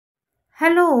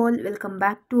Hello all, welcome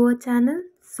back to our channel.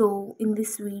 So in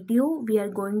this video we are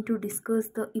going to discuss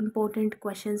the important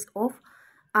questions of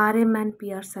RM and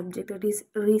PR subject, that is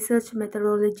research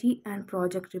methodology and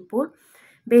project report.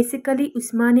 Basically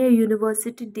Osmania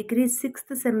university degree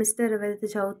 6th semester ఎవరైతే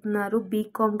చదువుతున్నారో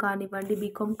BCom కానివ్వండి,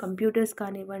 BCom computers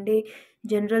కానివ్వండి,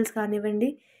 generals కానివ్వండి,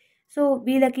 so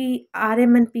వీళ్ళకి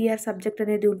RM and PR subject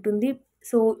అనేది ఉంటుంది.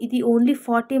 So ఇది only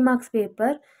 40 marks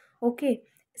paper. Okay,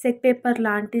 check paper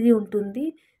లాంటిది ఉంటుంది.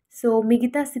 సో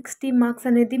మిగతా 60 మార్క్స్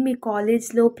అనేది మీ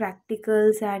కాలేజ్లో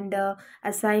ప్రాక్టికల్స్ అండ్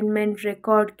అసైన్మెంట్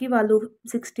రికార్డ్కి వాళ్ళు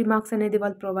 60 మార్క్స్ అనేది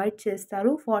వాళ్ళు ప్రొవైడ్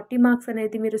చేస్తారు. 40 మార్క్స్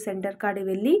అనేది మీరు సెంటర్ కాడికి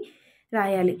వెళ్ళి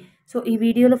రాయాలి. సో ఈ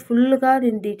వీడియోలో ఫుల్గా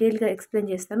నేను డీటెయిల్గా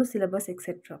ఎక్స్ప్లెయిన్ చేస్తాను syllabus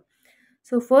etcetera.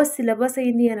 So first syllabus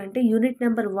ఏంటి అని అంటే యూనిట్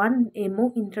నెంబర్ 1 ఏమో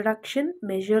introduction,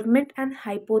 measurement and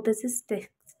hypothesis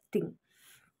testing.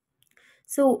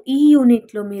 So ఈ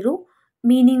యూనిట్లో మీరు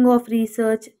meaning of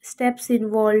research, steps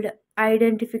involved,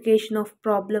 identification of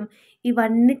problem,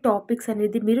 ఇవన్నీ టాపిక్స్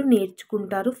అనేది మీరు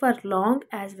నేర్చుకుంటారు for long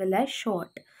as well as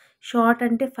short. Short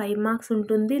అంటే 5 మార్క్స్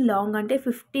ఉంటుంది, లాంగ్ అంటే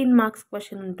 15 మార్క్స్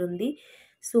క్వశ్చన్ ఉంటుంది.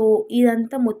 సో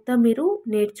ఇదంతా మొత్తం మీరు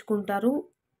నేర్చుకుంటారు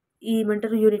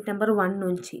ఏమంటారు యూనిట్ నెంబర్ 1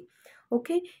 నుంచి.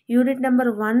 Okay, unit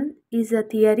number 1 is a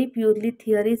theory, purely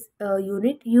theories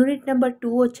unit. Unit number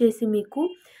 2 వచ్చేసి మీకు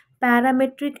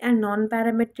parametric and non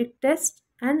parametric test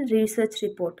and research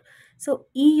report. So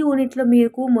ఈ యూనిట్లో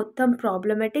మీకు మొత్తం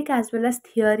problematic as well as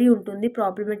theory ఉంటుంది.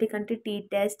 ప్రాబ్లమెటిక్ అంటే టీ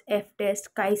టెస్ట్, ఎఫ్ టెస్ట్,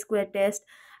 కై స్క్వేర్ టెస్ట్,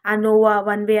 అనోవా,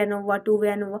 1 వే అనోవా, 2 వే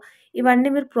అనోవా,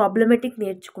 ఇవన్నీ మీరు ప్రాబ్లమెటిక్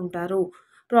నేర్చుకుంటారు.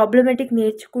 ప్రాబ్లమెటిక్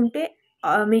నేర్చుకుంటే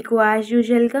మీకు యాజ్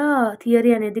యూజువల్గా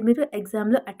థియరీ అనేది మీరు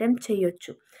ఎగ్జామ్లో అటెంప్ట్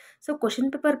చేయొచ్చు. సో క్వశ్చన్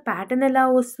పేపర్ ప్యాటర్న్ ఎలా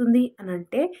వస్తుంది అని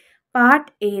అంటే పార్ట్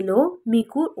ఏలో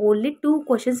మీకు ఓన్లీ 2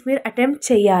 క్వశ్చన్స్ మీరు అటెంప్ట్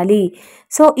చేయాలి.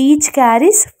 So each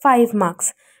carries 5 marks,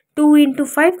 2 into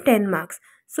 5 10 marks.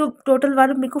 So total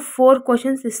వాళ్ళు మీకు 4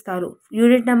 క్వశ్చన్స్ ఇస్తారు.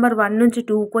 యూనిట్ నెంబర్ 1 నుంచి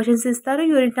 2 క్వశ్చన్స్ ఇస్తారు,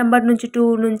 యూనిట్ నెంబర్ నుంచి 2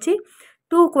 నుంచి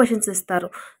 2 క్వశ్చన్స్ ఇస్తారు.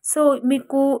 సో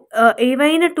మీకు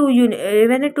ఏవైనా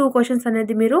 2 క్వశ్చన్స్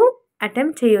అనేది మీరు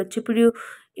అటెంప్ట్ చేయొచ్చు.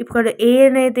 ఇప్పుడు ఏ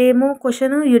అనేదేమో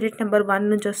క్వశ్చన్ యూనిట్ నెంబర్ 1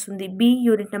 నుంచి వస్తుంది, B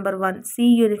unit number 1, C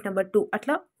unit number 2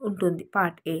 అట్లా ఉంటుంది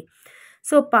part A.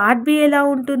 So part B ఎలా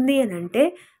ఉంటుంది అని అంటే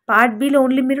పార్ట్ బిలో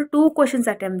ఓన్లీ మీరు 2 క్వశ్చన్స్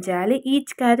అటెంప్ట్ చేయాలి,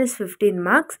 ఈచ్ క్యారీస్ 15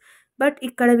 మార్క్స్. బట్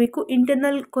ఇక్కడ మీకు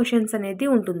ఇంటర్నల్ క్వశ్చన్స్ అనేది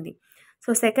ఉంటుంది. సో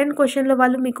సెకండ్ క్వశ్చన్లో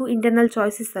వాళ్ళు మీకు ఇంటర్నల్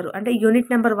చాయిస్ ఇస్తారు, అంటే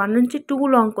యూనిట్ నెంబర్ 1 నుంచి 2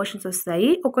 లాంగ్ క్వశ్చన్స్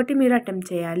వస్తాయి, ఒకటి మీరు అటెంప్ట్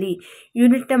చేయాలి.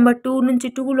 యూనిట్ నెంబర్ 2 నుంచి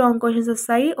 2 లాంగ్ క్వశ్చన్స్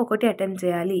వస్తాయి, ఒకటి అటెంప్ట్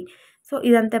చేయాలి. సో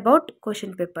ఇదంతా about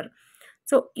question paper.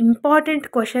 So important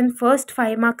question first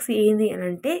 5 marks ఏంది అని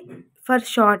అంటే for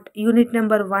short unit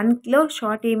number 1లో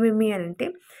short ఏమేమి అని అంటే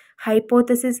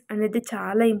హైపోథసిస్ అనేది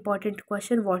చాలా important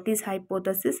question. What is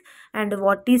hypothesis and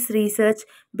what is research,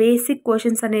 basic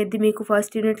questions అనేది మీకు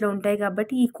ఫస్ట్ యూనిట్లో ఉంటాయి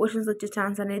కాబట్టి ఈ క్వశ్చన్స్ వచ్చే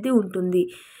ఛాన్స్ అనేది ఉంటుంది.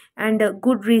 And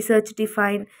good research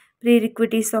define,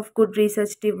 ప్రీరిక్విటీస్ of good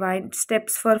research define,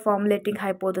 steps for formulating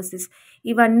hypothesis,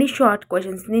 ఇవన్నీ షార్ట్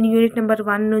క్వశ్చన్స్. నేను యూనిట్ నెంబర్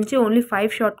 1 నుంచి ఓన్లీ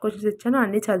 5 షార్ట్ క్వశ్చన్స్ ఇచ్చాను,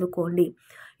 అన్నీ చదువుకోండి.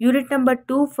 యూనిట్ నెంబర్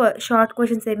 2 షార్ట్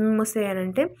క్వశ్చన్స్ ఏమేమి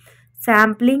వస్తాయనంటే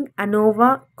sampling, అనోవా,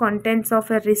 contents of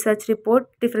a research report,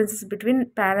 differences between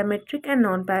parametric and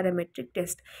non parametric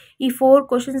test. ఈ 4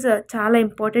 questions చాలా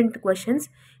important questions.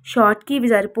 షార్ట్కి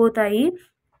ఇవి సరిపోతాయి.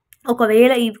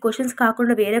 ఒకవేళ ఈ క్వశ్చన్స్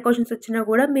కాకుండా వేరే క్వశ్చన్స్ వచ్చినా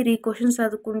కూడా మీరు ఈ క్వశ్చన్స్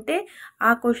చదువుకుంటే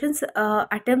ఆ క్వశ్చన్స్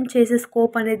అటెంప్ట్ చేసే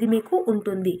స్కోప్ అనేది మీకు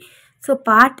ఉంటుంది. సో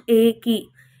పార్ట్ ఏకి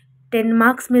 10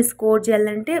 మార్క్స్ మీరు స్కోర్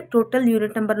చేయాలంటే టోటల్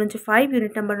యూనిట్ నెంబర్ నుంచి 5,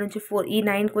 యూనిట్ నెంబర్ నుంచి 4, ఈ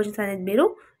 9 క్వశ్చన్స్ అనేది మీరు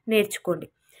నేర్చుకోండి.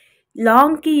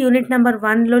 లాంగ్కి యూనిట్ నెంబర్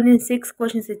 1లో నేను 6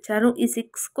 క్వశ్చన్స్ ఇచ్చాను. ఈ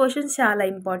 6 క్వశ్చన్స్ చాలా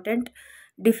important.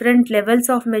 Different levels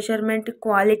of measurement,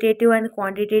 qualitative and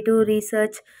quantitative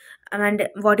research and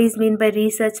what is mean by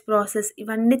research process,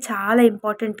 ఇవన్నీ చాలా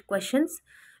ఇంపార్టెంట్ క్వశ్చన్స్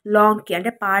లాంగ్కి.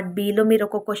 అంటే పార్ట్ బిలో మీరు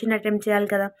ఒక క్వశ్చన్ అటెంప్ట్ చేయాలి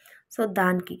కదా, సో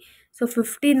దానికి. సో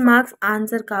 15 మార్క్స్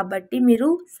ఆన్సర్ కాబట్టి మీరు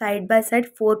సైడ్ బై సైడ్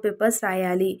 4 పేపర్స్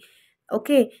రాయాలి.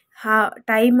 ఓకే,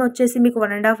 టైం వచ్చేసి మీకు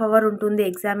 1.5 hour ఉంటుంది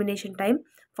examination time,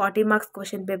 40 marks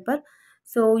question paper.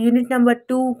 So unit number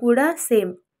 2 కూడా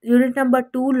సేమ్. యూనిట్ నెంబర్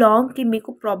 2 లాంగ్కి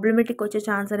మీకు ప్రాబ్లమెటిక్ వచ్చే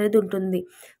ఛాన్స్ అనేది ఉంటుంది.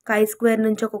 కై స్క్వేర్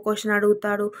నుంచి ఒక క్వశ్చన్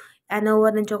అడుగుతాడు,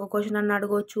 అనోవర్ నుంచి ఒక క్వశ్చన్ అని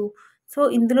అడగవచ్చు. సో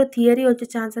ఇందులో థియరీ వచ్చే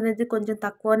ఛాన్స్ అనేది కొంచెం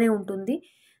తక్కువనే ఉంటుంది.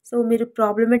 సో మీరు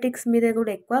ప్రాబ్లమెటిక్స్ మీద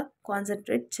కూడా ఎక్కువ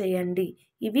కాన్సన్ట్రేట్ చేయండి.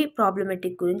 ఇవి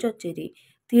ప్రాబ్లమెటిక్ గురించి వచ్చేది.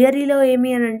 థియరీలో ఏమి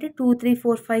అని అంటే 2, 3,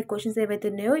 4, 5 క్వశ్చన్స్ ఏవైతే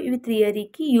ఉన్నాయో ఇవి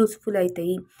థియరీకి యూస్ఫుల్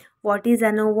అవుతాయి. What is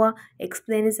అనోవా,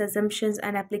 explain is assumptions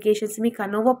and applications. మీకు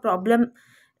అనోవా ప్రాబ్లం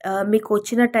మీకు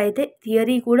వచ్చినట్టయితే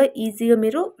థియరీ కూడా ఈజీగా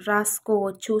మీరు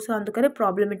రాసుకోవచ్చు. సో అందుకనే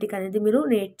ప్రాబ్లమెటిక్ అనేది మీరు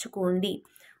నేర్చుకోండి.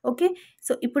 ఓకే,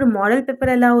 సో ఇప్పుడు మోడల్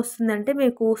పేపర్ ఎలా వస్తుందంటే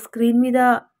మీకు స్క్రీన్ మీద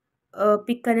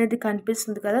పిక్ అనేది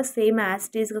కనిపిస్తుంది కదా, సేమ్ యాజ్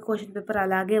ఇట్ ఈస్‌గా క్వెషన్ పేపర్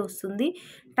అలాగే వస్తుంది.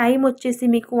 టైం వచ్చేసి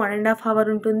మీకు 1½ అవర్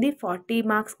ఉంటుంది. 40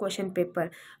 మార్క్స్ క్వెషన్ పేపర్.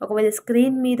 ఒకవేళ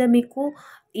స్క్రీన్ మీద మీకు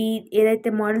ఈ ఏదైతే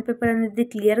మోడల్ పేపర్ అనేది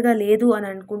క్లియర్‌గా లేదు అని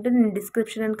అనుకుంటే నేను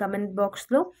డిస్క్రిప్షన్ అండ్ కమెంట్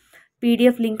బాక్స్‌లో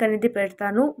పీడిఎఫ్ లింక్ అనేది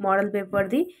పెడతాను మోడల్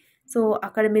పేపర్‌ది. సో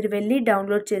అక్కడ మీరు వెళ్ళి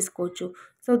డౌన్లోడ్ చేసుకోవచ్చు.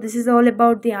 So this is all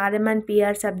about the RM and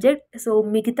PR subject. So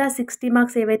మిగతా 60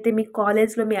 మార్క్స్ ఏవైతే మీ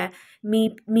కాలేజ్‌లో మీ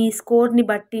మీ స్కోర్‌ని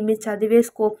బట్టి, మీరు చదివే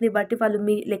స్కోప్‌ని బట్టి వాళ్ళు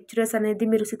మీ లెక్చరర్స్ అనేది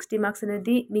మీరు 60 మార్క్స్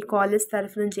అనేది మీ కాలేజ్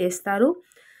తరఫు నుంచి ఏస్తారు.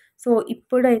 సో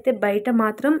ఇప్పుడైతే బయట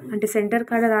మాత్రం అంటే సెంటర్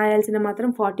కాడ రాయాల్సిన మాత్రం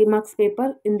 40 మార్క్స్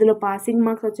పేపర్. ఇందులో పాసింగ్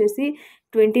మార్క్స్ వచ్చేసి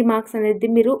 20 మార్క్స్ అనేది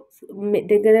మీరు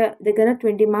దగ్గర దగ్గర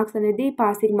 20 మార్క్స్ అనేది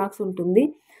పాసింగ్ మార్క్స్ ఉంటుంది.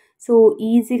 సో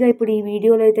ఈజీగా ఇప్పుడు ఈ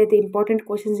వీడియోలో అయితే ఇంపార్టెంట్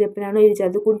క్వశ్చన్స్ చెప్పినానో ఇది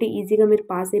చదువుకుంటే ఈజీగా మీరు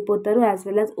పాస్ అయిపోతారు. యాజ్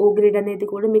వెల్ యాజ్ ఓ గ్రేడ్ అనేది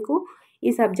కూడా మీకు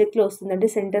ఈ సబ్జెక్ట్లో వస్తుంది. అంటే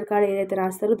సెంటర్ కార్డ్ ఏదైతే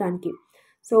రాస్తారో దానికి.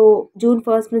 సో జూన్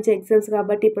 1 నుంచి ఎగ్జామ్స్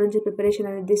కాబట్టి ఇప్పటి నుంచి ప్రిపరేషన్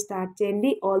అనేది స్టార్ట్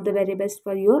చేయండి. All the very best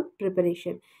for your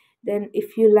preparation. Then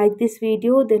if you like this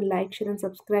video then like, share and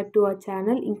subscribe to our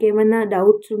channel. ఇంకేమైనా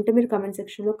డౌట్స్ ఉంటే మీరు కమెంట్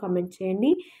సెక్షన్లో కమెంట్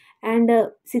చేయండి. And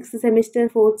 6th semester,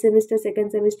 4th semester, 2nd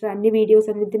semester అన్ని videos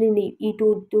అనేది నేను ఈ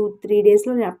 2-3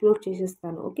 డేస్లో నేను అప్లోడ్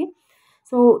చేసేస్తాను. ఓకే,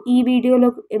 సో ఈ వీడియోలో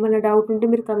ఏమైనా డౌట్ ఉంటే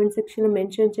మీరు కమెంట్ సెక్షన్లో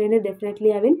మెన్షన్ చేయండి.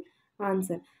 Definitely I will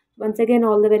answer. Once again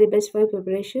all the very best for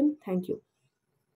preparation. Thank you.